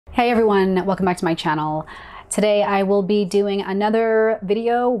Hey everyone, welcome back to my channel. Today I will be doing another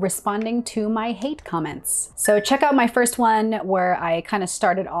video responding to my hate comments. So check out my first one where I kind of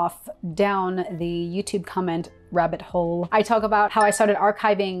started off down the YouTube comment rabbit hole. I talk about how I started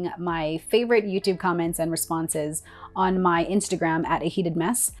archiving my favorite YouTube comments and responses on my Instagram at A Heated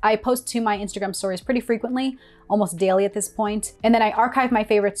Mess. I post to my Instagram stories pretty frequently, almost daily at this point. And then I archive my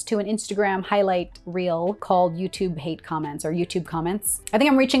favorites to an Instagram highlight reel called YouTube Hate Comments or YouTube Comments. I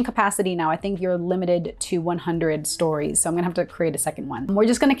think I'm reaching capacity now. I think you're limited to 100 stories. So I'm gonna have to create a second one. We're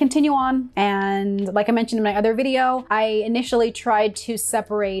just gonna continue on. And like I mentioned in my other video, I initially tried to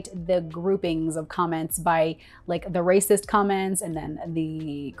separate the groupings of comments by like the racist comments and then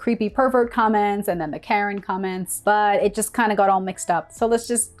the creepy pervert comments and then the Karen comments, but it just kind of got all mixed up. So let's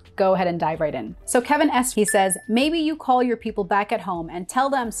just go ahead and dive right in. So Kevin S, he says, maybe you call your people back at home and tell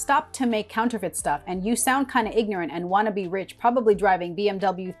them stop to make counterfeit stuff and you sound kind of ignorant and want to be rich, probably driving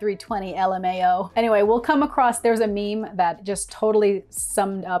BMW 320 LMAO. Anyway, we'll come across, there's a meme that just totally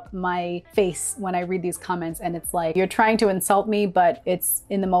summed up my face when I read these comments, and it's like, you're trying to insult me, but it's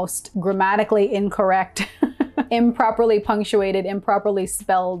in the most grammatically incorrect improperly punctuated, improperly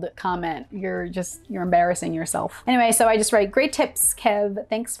spelled comment. You're embarrassing yourself. Anyway, so I just write, great tips, Kev.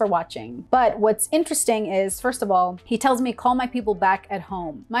 Thanks for watching. But what's interesting is, first of all, he tells me, call my people back at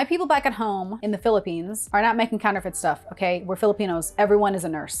home. My people back at home in the Philippines are not making counterfeit stuff, okay? We're Filipinos. Everyone is a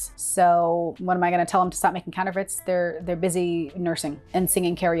nurse. So what am I gonna tell them to stop making counterfeits? They're busy nursing and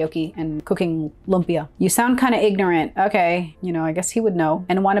singing karaoke and cooking lumpia. You sound kind of ignorant. Okay, you know, I guess he would know.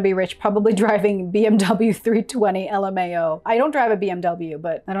 And want to be rich, probably driving BMW 320 LMAO. I don't drive a BMW,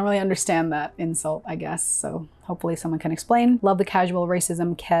 but I don't really understand that insult, I guess. So hopefully someone can explain. Love the casual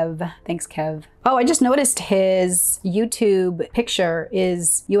racism, Kev. Thanks, Kev. Oh, I just noticed his YouTube picture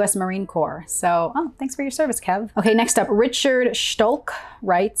is US Marine Corps. So, oh, thanks for your service, Kev. Okay, next up, Richard Stolk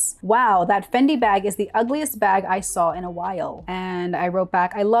writes, wow, that Fendi bag is the ugliest bag I saw in a while. And I wrote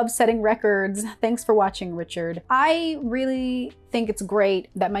back, I love setting records. Thanks for watching, Richard. I really think it's great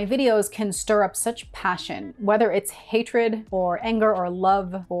that my videos can stir up such passion, whether it's hatred or anger or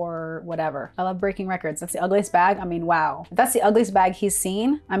love or whatever. I love breaking records. That's the ugliest bag. I mean, wow. If that's the ugliest bag he's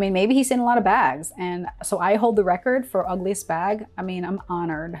seen, I mean, maybe he's seen a lot of bags. And so I hold the record for ugliest bag. I mean, I'm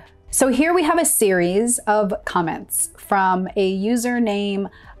honored. So here we have a series of comments from a user named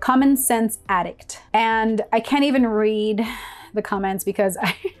Common Sense Addict. And I can't even read the comments because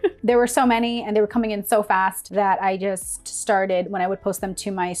there were so many and they were coming in so fast that I just started, when I would post them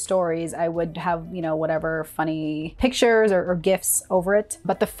to my stories, I would have, you know, whatever funny pictures or GIFs over it.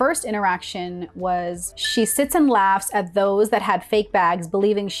 But the first interaction was, she sits and laughs at those that had fake bags,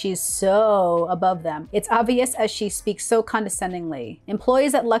 believing she's so above them. It's obvious as she speaks so condescendingly.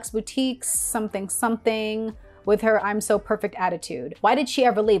 Employees at Luxe Boutiques, something, something. With her I'm so perfect attitude. Why did she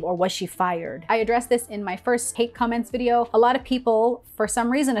ever leave, or was she fired? I addressed this in my first hate comments video. A lot of people for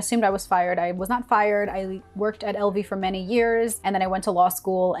some reason assumed I was fired. I was not fired. I worked at LV for many years and then I went to law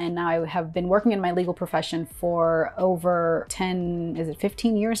school, and now I have been working in my legal profession for over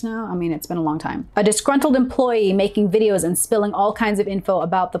 15 years now? I mean, it's been a long time. A disgruntled employee making videos and spilling all kinds of info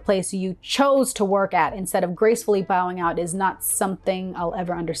about the place you chose to work at instead of gracefully bowing out is not something I'll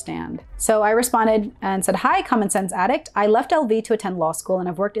ever understand. So I responded and said, hi, Common Sense Addict. I left LV to attend law school and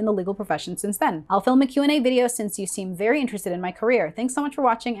I've worked in the legal profession since then. I'll film a Q&A video since you seem very interested in my career. Thanks so much for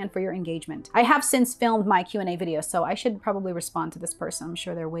watching and for your engagement. I have since filmed my Q&A video, so I should probably respond to this person. I'm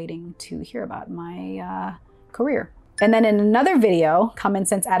sure they're waiting to hear about my career. And then in another video, Common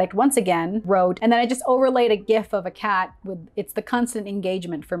Sense Addict once again wrote, and then I just overlaid a GIF of a cat with, it's the constant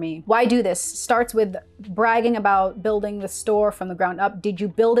engagement for me. Why do this? Starts with bragging about building the store from the ground up. Did you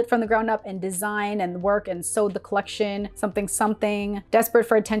build it from the ground up and design and work and sewed the collection? Something, something. Desperate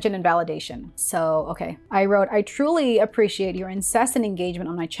for attention and validation. So, okay. I wrote, I truly appreciate your incessant engagement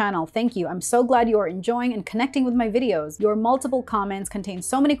on my channel. Thank you. I'm so glad you are enjoying and connecting with my videos. Your multiple comments contain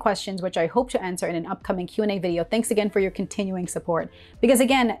so many questions, which I hope to answer in an upcoming Q&A video. Thanks again for your continuing support. Because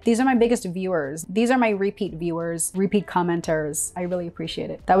again, these are my biggest viewers. These are my repeat viewers, repeat commenters. I really appreciate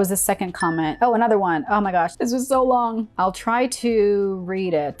it. That was the second comment. Oh, another one. Oh my gosh, this was so long. I'll try to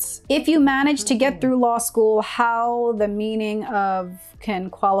read it. If you manage to get through law school, how the meaning of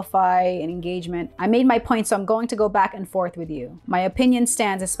can qualify an engagement. I made my point, so I'm going to go back and forth with you. My opinion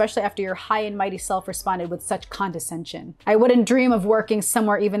stands, especially after your high and mighty self responded with such condescension. I wouldn't dream of working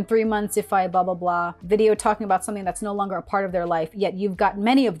somewhere even 3 months if I blah, blah, blah. Video talking about something that's no longer a part of their life, yet you've got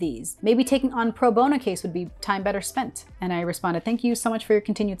many of these. Maybe taking on pro bono case would be time better spent. And I responded, thank you so much for your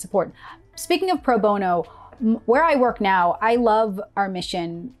continued support. Speaking of pro bono, Where I work now, I love our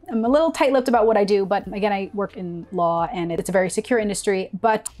mission. I'm a little tight-lipped about what I do, but again, I work in law and it's a very secure industry.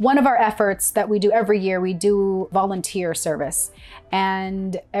 But one of our efforts that we do every year, we do volunteer service.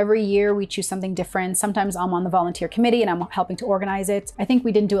 And every year we choose something different. Sometimes I'm on the volunteer committee and I'm helping to organize it. I think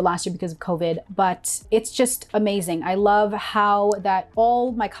we didn't do it last year because of COVID, but it's just amazing. I love how that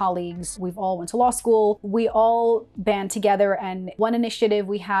all my colleagues, we've all went to law school, we all band together, and one initiative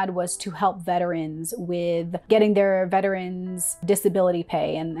we had was to help veterans with getting their veterans disability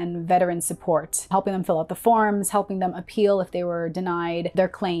pay and veteran support, helping them fill out the forms, helping them appeal if they were denied their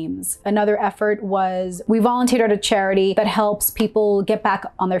claims. Another effort was we volunteered at a charity that helps people get back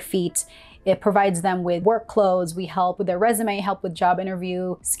on their feet. It provides them with work clothes. We help with their resume, help with job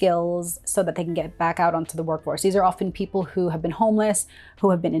interview skills so that they can get back out onto the workforce. These are often people who have been homeless, who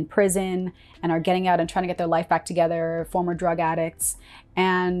have been in prison and are getting out and trying to get their life back together, former drug addicts.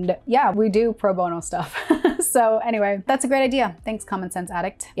 And yeah, we do pro bono stuff. So anyway, that's a great idea. Thanks, Common Sense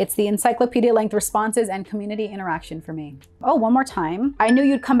Addict. It's the encyclopedia length responses and community interaction for me. Oh, one more time. I knew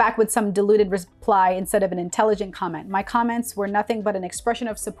you'd come back with some diluted reply instead of an intelligent comment. My comments were nothing but an expression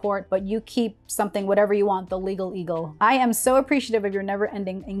of support, but you keep something, whatever you want, the legal eagle. I am so appreciative of your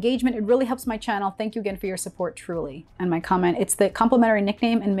never-ending engagement. It really helps my channel. Thank you again for your support, truly. And my comment, it's the complimentary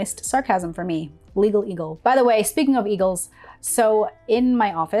nickname and missed sarcasm for me. Legal eagle. By the way, speaking of eagles, so in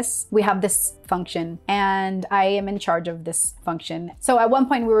my office, we have this function and I am in charge of this function. So at one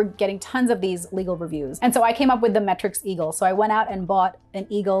point we were getting tons of these legal reviews. And so I came up with the metrics eagle. So I went out and bought an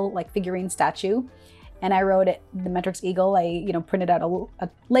eagle like figurine statue and I wrote it, the metrics eagle. I, printed out a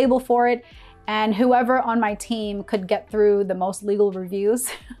label for it. And whoever on my team could get through the most legal reviews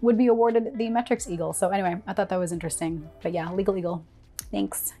would be awarded the metrics eagle. So anyway, I thought that was interesting. But yeah, legal eagle.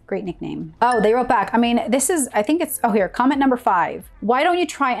 Thanks. Great nickname. Oh, they wrote back. I mean, this is, I think it's, oh here, comment number 5. Why don't you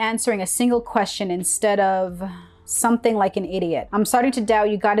try answering a single question instead of something like an idiot? I'm starting to doubt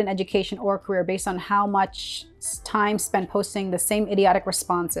you got an education or a career based on how much time spent posting the same idiotic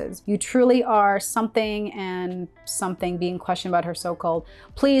responses. You truly are something and something being questioned about her so-called.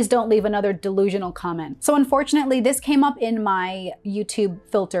 Please don't leave another delusional comment. So unfortunately, this came up in my YouTube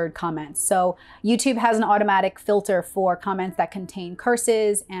filtered comments. So YouTube has an automatic filter for comments that contain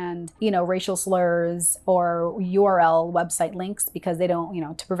curses and, racial slurs or URL website links because they don't,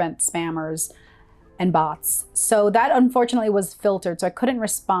 to prevent spammers and bots. So that unfortunately was filtered, so I couldn't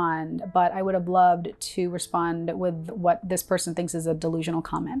respond, but I would have loved to respond with what this person thinks is a delusional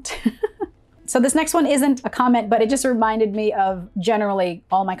comment. So this next one isn't a comment, but it just reminded me of generally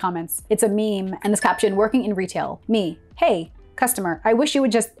all my comments. It's a meme and this caption, working in retail. Me, hey, customer, I wish you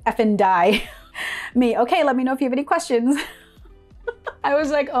would just effing die. Me, okay, let me know if you have any questions. I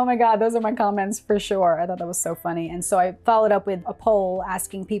was like, oh my God, those are my comments for sure. I thought that was so funny. And so I followed up with a poll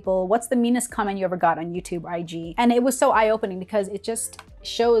asking people, what's the meanest comment you ever got on YouTube or IG? And it was so eye-opening because it just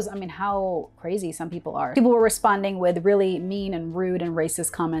shows, how crazy some people are. People were responding with really mean and rude and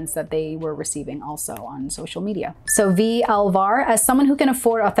racist comments that they were receiving also on social media. So V. Alvar, as someone who can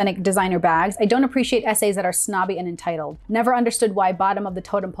afford authentic designer bags, I don't appreciate essays that are snobby and entitled. Never understood why bottom of the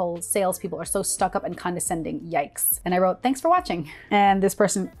totem pole salespeople are so stuck up and condescending. Yikes. And I wrote, thanks for watching. And this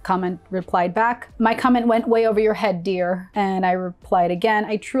person replied back, my comment went way over your head, dear. And I replied again,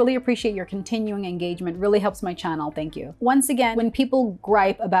 I truly appreciate your continuing engagement. Really helps my channel. Thank you. Once again, when people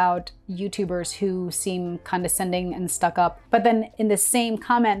gripe about YouTubers who seem condescending and stuck up, but then in the same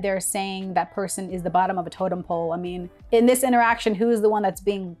comment, they're saying that person is the bottom of a totem pole. In this interaction, who is the one that's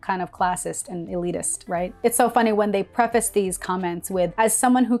being kind of classist and elitist, right? It's so funny when they preface these comments with, as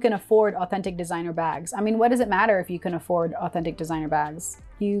someone who can afford authentic designer bags. What does it matter if you can afford authentic designer bags?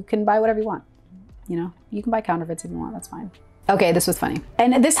 You can buy whatever you want. You can buy counterfeits if you want, that's fine. Okay, this was funny.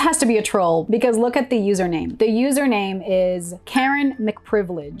 And this has to be a troll because look at the username. The username is Karen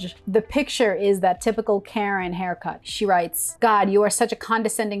McPrivilege. The picture is that typical Karen haircut. She writes, God, you are such a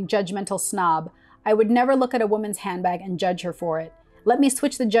condescending, judgmental snob. I would never look at a woman's handbag and judge her for it. Let me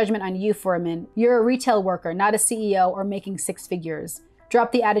switch the judgment on you for a minute. You're a retail worker, not a CEO or making 6 figures.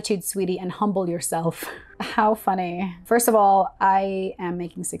 Drop the attitude, sweetie, and humble yourself. How funny. First of all, I am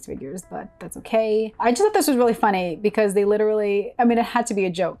making 6 figures, but that's okay. I just thought this was really funny because they literally, it had to be a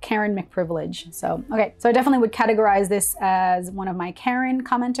joke. Karen McPrivilege. So, okay. So I definitely would categorize this as one of my Karen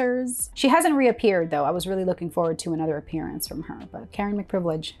commenters. She hasn't reappeared though. I was really looking forward to another appearance from her, but Karen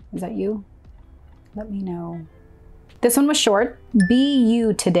McPrivilege, is that you? Let me know. This one was short.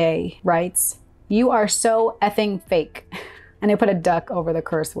 BU today writes, you are so effing fake. And I put a duck over the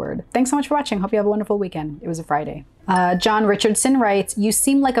curse word. Thanks so much for watching. Hope you have a wonderful weekend. It was a Friday. John Richardson writes, "You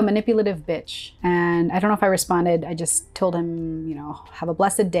seem like a manipulative bitch." And I don't know if I responded. I just told him, you know, have a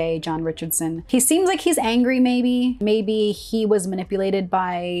blessed day, John Richardson. He seems like he's angry maybe. Maybe he was manipulated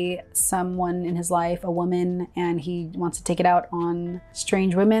by someone in his life, a woman, and he wants to take it out on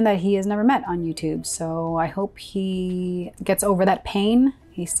strange women that he has never met on YouTube. So I hope he gets over that pain.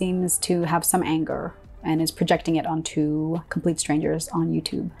 He seems to have some anger and is projecting it onto complete strangers on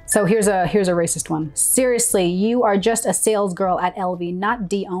YouTube. So here's a racist one. "Seriously, you are just a sales girl at LV, not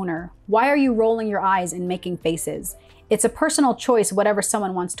the owner. Why are you rolling your eyes and making faces? It's a personal choice, whatever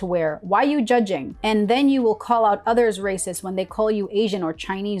someone wants to wear. Why are you judging? And then you will call out others racist when they call you Asian or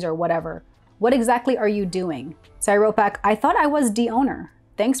Chinese or whatever. What exactly are you doing?" So I wrote back, "I thought I was the owner.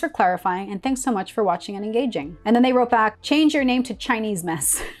 Thanks for clarifying, and thanks so much for watching and engaging." And then they wrote back, "Change your name to Chinese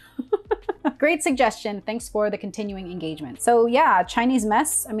Mess." Great suggestion. Thanks for the continuing engagement. So yeah, Chinese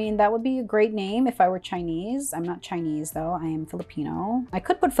Mess. I mean, that would be a great name if I were Chinese. I'm not Chinese though. I am Filipino. I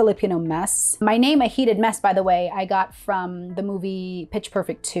could put Filipino Mess. My name, A Heated Mess, by the way, I got from the movie Pitch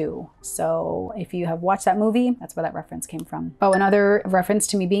Perfect 2. So if you have watched that movie, that's where that reference came from. Oh, another reference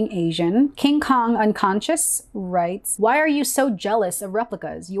to me being Asian. King Kong Unconscious writes, "Why are you so jealous of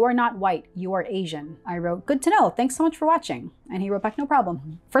replicas? You are not white, you are Asian." I wrote, "Good to know. Thanks so much for watching." And he wrote back, "No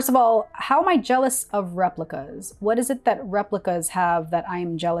problem." First of all, how am I jealous of replicas? What is it that replicas have that I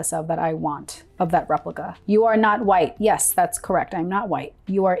am jealous of that I want of that replica? "You are not white." Yes, that's correct. I'm not white.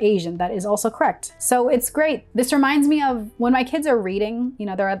 "You are Asian." That is also correct. So it's great. This reminds me of when my kids are reading, you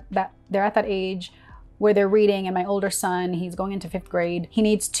know, they're at that age where they're reading, and my older son, he's going into 5th grade. He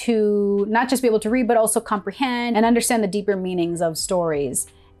needs to not just be able to read, but also comprehend and understand the deeper meanings of stories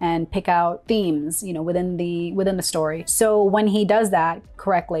and pick out themes, you know, within the story. So when he does that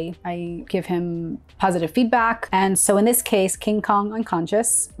correctly, I give him positive feedback. And so in this case, King Kong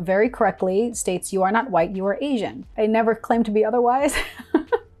Unconscious very correctly states, "You are not white, you are Asian." I never claimed to be otherwise,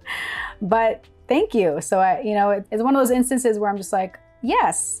 but thank you. So you know, it's one of those instances where I'm just like,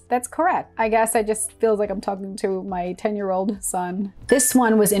 yes, that's correct. I guess I just feels like I'm talking to my 10-year-old son. This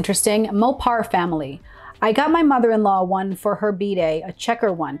one was interesting. Mopar family. "I got my mother-in-law one for her B-day, a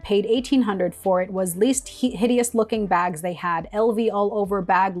checker one, paid $1,800 for it, was least hideous looking bags they had, LV all over,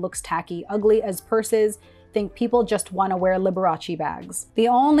 bag looks tacky, ugly as purses, think people just want to wear Liberace bags." The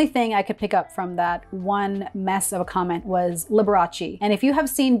only thing I could pick up from that one mess of a comment was Liberace. And if you have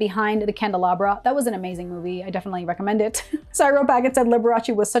seen Behind the Candelabra, that was an amazing movie. I definitely recommend it. So I wrote back and said,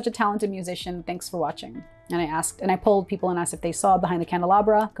 "Liberace was such a talented musician. Thanks for watching." And I polled people and asked if they saw Behind the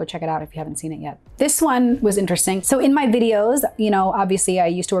Candelabra. Go check it out if you haven't seen it yet. This one was interesting. So in my videos, you know, obviously I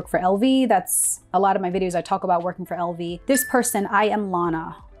used to work for LV. That's a lot of my videos I talk about working for LV. This person, I am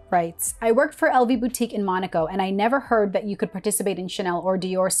Lana, writes, "I worked for LV Boutique in Monaco, and I never heard that you could participate in Chanel or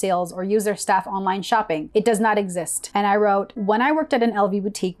Dior sales or use their staff online shopping. It does not exist." And I wrote, "When I worked at an LV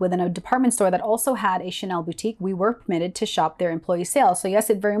boutique within a department store that also had a Chanel boutique, we were permitted to shop their employee sales. So yes,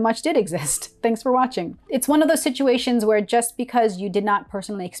 it very much did exist." Thanks for watching. It's one of those situations where just because you did not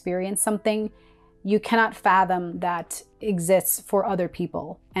personally experience something, you cannot fathom that exists for other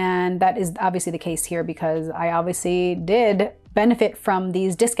people. And that is obviously the case here because I obviously did benefit from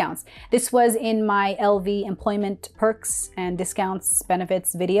these discounts. This was in my LV employment perks and discounts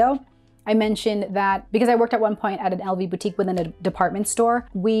benefits video. I mentioned that because I worked at one point at an LV boutique within a department store,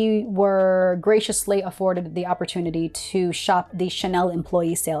 we were graciously afforded the opportunity to shop the Chanel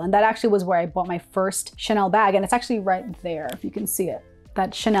employee sale. And that actually was where I bought my first Chanel bag. And it's actually right there, if you can see it.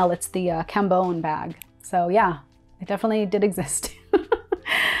 That Chanel, it's the Cambone bag. So yeah, it definitely did exist.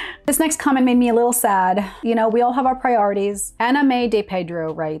 This next comment made me a little sad. You know, we all have our priorities. Anna May De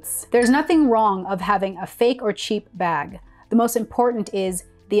Pedro writes, "There's nothing wrong of having a fake or cheap bag. The most important is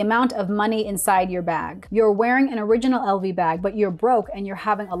the amount of money inside your bag. You're wearing an original LV bag, but you're broke and you're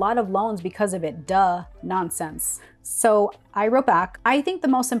having a lot of loans because of it. Duh, nonsense." So I wrote back, "I think the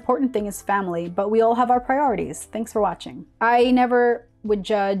most important thing is family, but we all have our priorities. Thanks for watching." I never would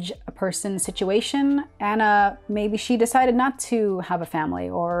judge a person's situation. Anna, maybe she decided not to have a family,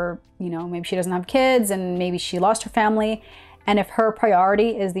 or, you know, maybe she doesn't have kids and maybe she lost her family. And if her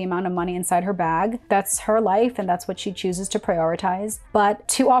priority is the amount of money inside her bag, that's her life and that's what she chooses to prioritize. But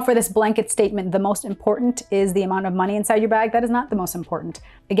to offer this blanket statement, the most important is the amount of money inside your bag, that is not the most important.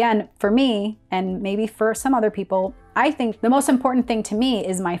 Again, for me, and maybe for some other people, I think the most important thing to me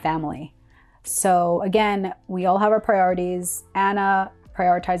is my family. So again, we all have our priorities. Anna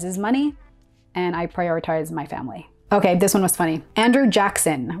prioritizes money and I prioritize my family. Okay, this one was funny. Andrew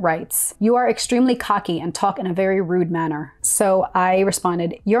Jackson writes, "You are extremely cocky and talk in a very rude manner." So I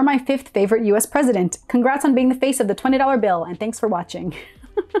responded, "You're my 5th favorite US president. Congrats on being the face of the $20 bill and thanks for watching."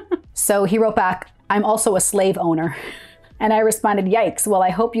 So he wrote back, I'm also a slave owner. And I responded, yikes, well, I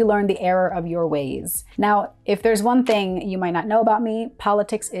hope you learned the error of your ways. Now, if there's one thing you might not know about me,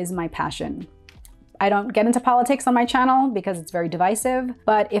 politics is my passion. I don't get into politics on my channel because it's very divisive,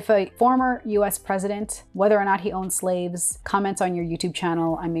 but if a former US president, whether or not he owns slaves, comments on your YouTube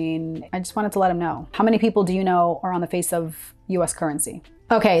channel, I mean, I just wanted to let him know. How many people do you know are on the face of US currency?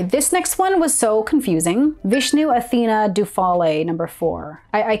 Okay, this next one was so confusing. Vishnu Athena Dufale, number 4.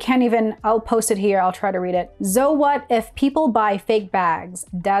 I can't even, I'll post it here, I'll try to read it. So what if people buy fake bags?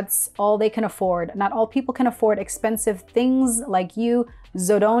 That's all they can afford. Not all people can afford expensive things like you,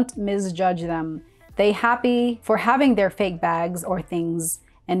 so don't misjudge them. They happy for having their fake bags or things,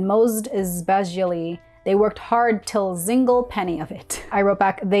 and most especially, they worked hard till single penny of it. I wrote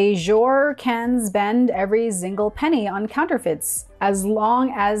back, they sure can spend every single penny on counterfeits, as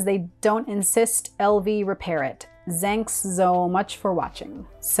long as they don't insist LV repair it. Thanks so much for watching.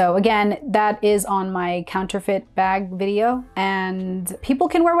 So again, that is on my counterfeit bag video, and people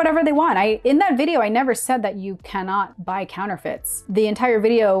can wear whatever they want. In that video, I never said that you cannot buy counterfeits. The entire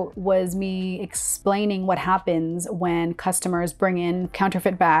video was me explaining what happens when customers bring in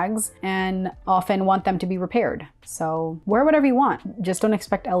counterfeit bags and often want them to be repaired. So wear whatever you want. Just don't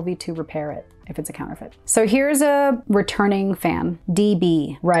expect LV to repair it if it's a counterfeit. So here's a returning fan.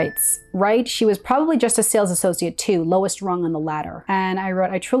 DB writes, right, she was probably just a sales associate too, lowest rung on the ladder. And I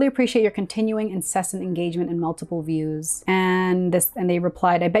wrote, I truly appreciate your continuing incessant engagement and multiple views. And they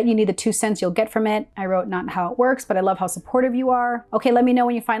replied, I bet you need the 2 cents you'll get from it. I wrote, not how it works, but I love how supportive you are. Okay, let me know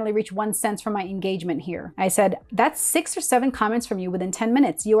when you finally reach 1 cent from my engagement here. I said, that's 6 or 7 comments from you within 10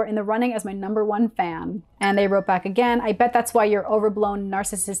 minutes. You are in the running as my #1 fan. And they wrote back again, I bet that's why your overblown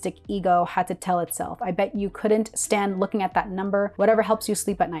narcissistic ego had to tell itself. I bet you couldn't stand looking at that number. Whatever helps you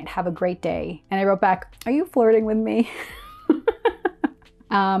sleep at night. Have a great day. And I wrote back, are you flirting with me?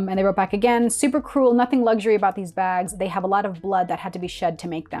 And they wrote back again, super cruel, nothing luxury about these bags. They have a lot of blood that had to be shed to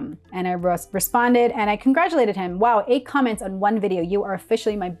make them. And I responded and I congratulated him. Wow, 8 comments on 1 video. You are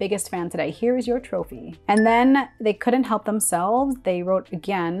officially my biggest fan today. Here's your trophy. And then they couldn't help themselves. They wrote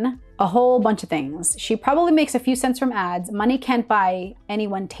again, a whole bunch of things. She probably makes a few cents from ads. Money can't buy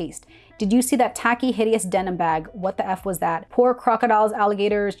anyone taste. Did you see that tacky, hideous denim bag? What the F was that? Poor crocodiles,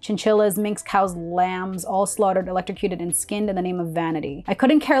 alligators, chinchillas, minks, cows, lambs, all slaughtered, electrocuted, and skinned in the name of vanity. I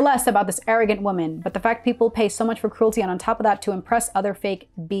couldn't care less about this arrogant woman, but the fact people pay so much for cruelty and on top of that to impress other fake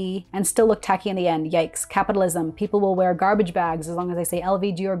B and still look tacky in the end. Yikes. Capitalism. People will wear garbage bags as long as they say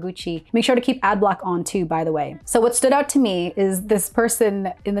LV, Dior, Gucci. Make sure to keep ad block on too, by the way. So what stood out to me is this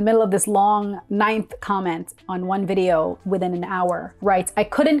person in the middle of this long 9th comment on 1 video within an hour writes, I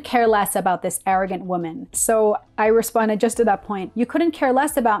couldn't care less about this arrogant woman. So I responded just to that point, you couldn't care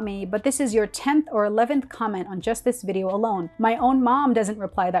less about me, but this is your 10th or 11th comment on just this video alone. My own mom doesn't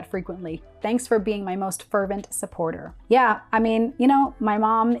reply that frequently. Thanks for being my most fervent supporter. Yeah, I mean, you know, my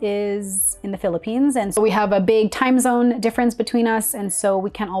mom is in the Philippines, and so we have a big time zone difference between us, and so we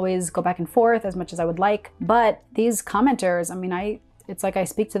can't always go back and forth as much as I would like. But these commenters, I mean, it's like I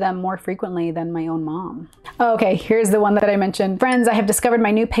speak to them more frequently than my own mom. Okay, here's the one that I mentioned. Friends, I have discovered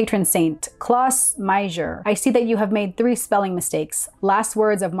my new patron saint, Klaus Meijer. I see that you have made 3 spelling mistakes. Last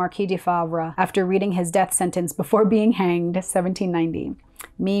words of Marquis de Favre after reading his death sentence before being hanged, 1790.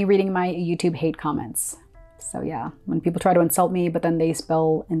 Me reading my YouTube hate comments. So yeah, when people try to insult me, but then they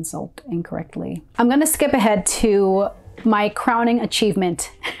spell insult incorrectly. I'm gonna skip ahead to my crowning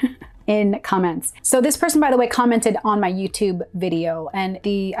achievement in comments. So this person, by the way, commented on my YouTube video, and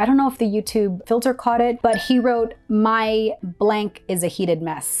I don't know if the YouTube filter caught it, but he wrote, my blank is a heated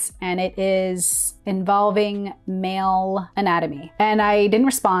mess, and it is involving male anatomy. And I didn't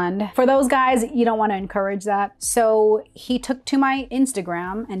respond. For those guys, you don't want to encourage that. So he took to my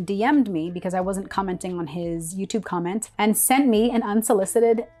Instagram and DM'd me because I wasn't commenting on his YouTube comment and sent me an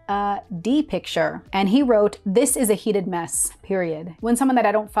unsolicited D picture. And he wrote, this is a heated mess, period. When someone that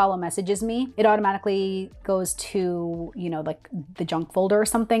I don't follow messages me, it automatically goes to, you know, like the junk folder or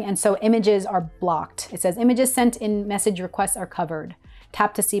something. And so images are blocked. It says images sent in message requests are covered.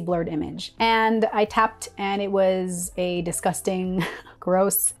 Tap to see blurred image. And I tapped and it was a disgusting,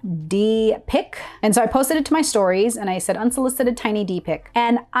 gross D pic. And so I posted it to my stories and I said unsolicited tiny D pic.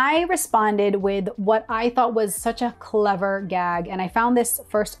 And I responded with what I thought was such a clever gag. And I found this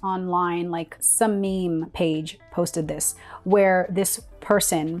first online, like some meme page posted this, where this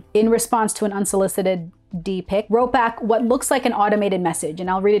person, in response to an unsolicited D pic, wrote back what looks like an automated message. And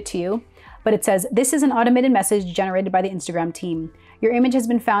I'll read it to you. But it says, this is an automated message generated by the Instagram team. Your image has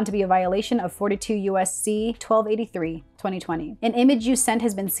been found to be a violation of 42 USC 1283, 2020. An image you sent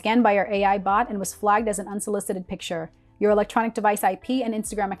has been scanned by our AI bot and was flagged as an unsolicited picture. Your electronic device IP and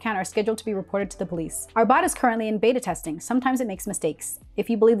Instagram account are scheduled to be reported to the police. Our bot is currently in beta testing. Sometimes it makes mistakes. If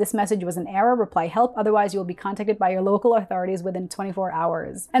you believe this message was an error, reply help. Otherwise, you will be contacted by your local authorities within 24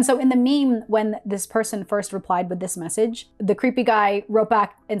 hours. And so in the meme, when this person first replied with this message, the creepy guy wrote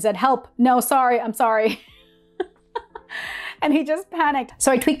back and said, help. No, sorry, I'm sorry. And he just panicked.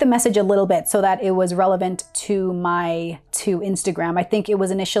 So I tweaked the message a little bit so that it was relevant to Instagram. I think it was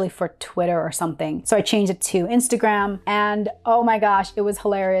initially for Twitter or something. So I changed it to Instagram, and oh my gosh, it was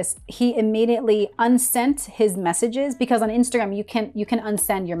hilarious. He immediately unsent his messages, because on Instagram you can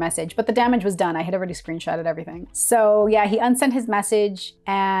unsend your message, but the damage was done. I had already screenshotted everything. So yeah, he unsent his message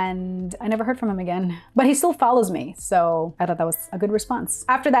and I never heard from him again, but he still follows me. So I thought that was a good response.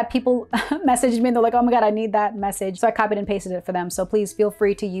 After that, people messaged me and they're like, oh my God, I need that message. So I copied and pasted it for them. So please feel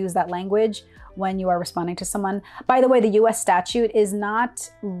free to use that language when you are responding to someone. By the way, the US statute is not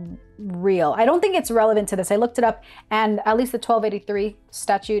real. I don't think it's relevant to this. I looked it up, and at least the 1283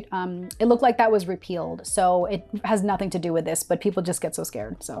 statute, it looked like that was repealed. So it has nothing to do with this, but people just get so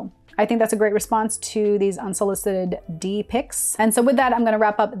scared. So I think that's a great response to these unsolicited D pics. And so with that, I'm gonna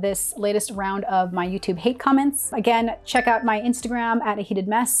wrap up this latest round of my YouTube hate comments. Again, check out my Instagram at A Heated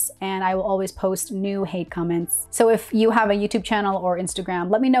Mess, and I will always post new hate comments. So if you have a YouTube channel or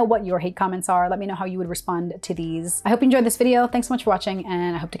Instagram, let me know what your hate comments are. Let me know how you would respond to these. I hope you enjoyed this video. Thanks so much for watching,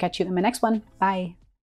 and I hope to catch you in my next one. Bye.